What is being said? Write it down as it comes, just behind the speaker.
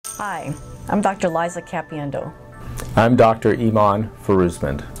Hi, I'm Dr. Liza Capiendo. I'm Dr. Iman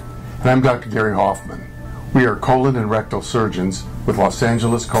Faruzmand. And I'm Dr. Gary Hoffman. We are colon and rectal surgeons with Los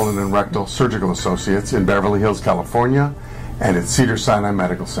Angeles Colon and Rectal Surgical Associates in Beverly Hills, California, and at Cedars-Sinai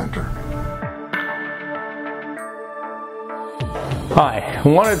Medical Center. Hi, I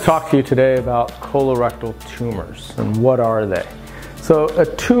wanted to talk to you today about colorectal tumors and what are they. So a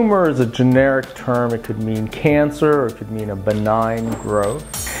tumor is a generic term. It could mean cancer or it could mean a benign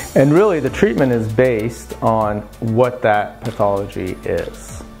growth. And really the treatment is based on what that pathology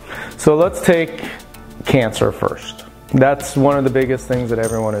is. So let's take cancer first. That's one of the biggest things that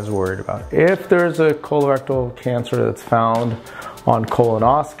everyone is worried about. If there's a colorectal cancer that's found on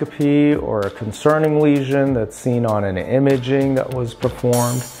colonoscopy or a concerning lesion that's seen on an imaging that was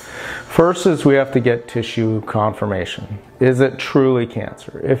performed, first is we have to get tissue confirmation. Is it truly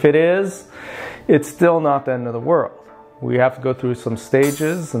cancer? If it is, it's still not the end of the world. We have to go through some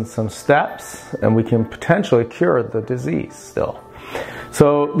stages and some steps, and we can potentially cure the disease still.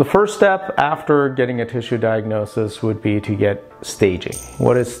 So the first step after getting a tissue diagnosis would be to get staging.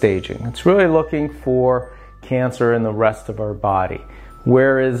 What is staging? It's really looking for cancer in the rest of our body.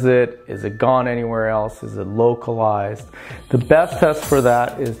 Where is it? Is it gone anywhere else? Is it localized? The best test for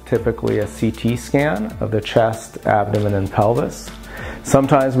that is typically a CT scan of the chest, abdomen, and pelvis.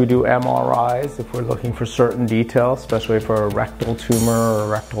 Sometimes we do MRIs if we're looking for certain details, especially for a rectal tumor or a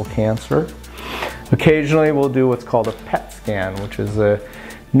rectal cancer. Occasionally we'll do what's called a PET scan, which is a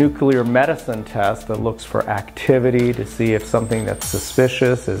nuclear medicine test that looks for activity to see if something that's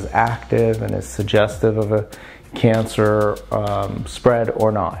suspicious is active and is suggestive of a cancer spread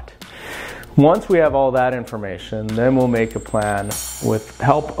or not. Once we have all that information, then we'll make a plan with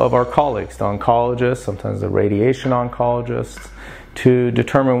help of our colleagues, the oncologists, sometimes the radiation oncologists, to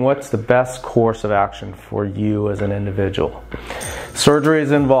determine what's the best course of action for you as an individual. Surgery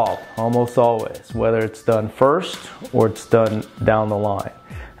is involved almost always, whether it's done first or it's done down the line.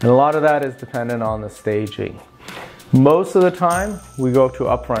 And a lot of that is dependent on the staging. Most of the time, we go to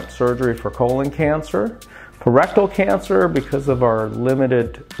upfront surgery for colon cancer. For rectal cancer, because of our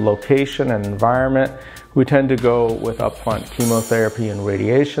limited location and environment, we tend to go with upfront chemotherapy and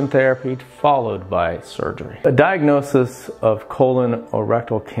radiation therapy followed by surgery. A diagnosis of colon or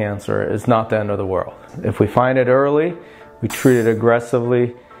rectal cancer is not the end of the world. If we find it early, we treat it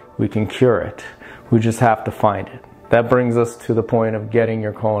aggressively, we can cure it. We just have to find it. That brings us to the point of getting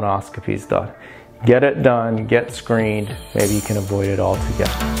your colonoscopies done. Get it done, get screened, maybe you can avoid it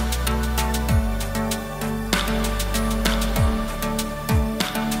altogether.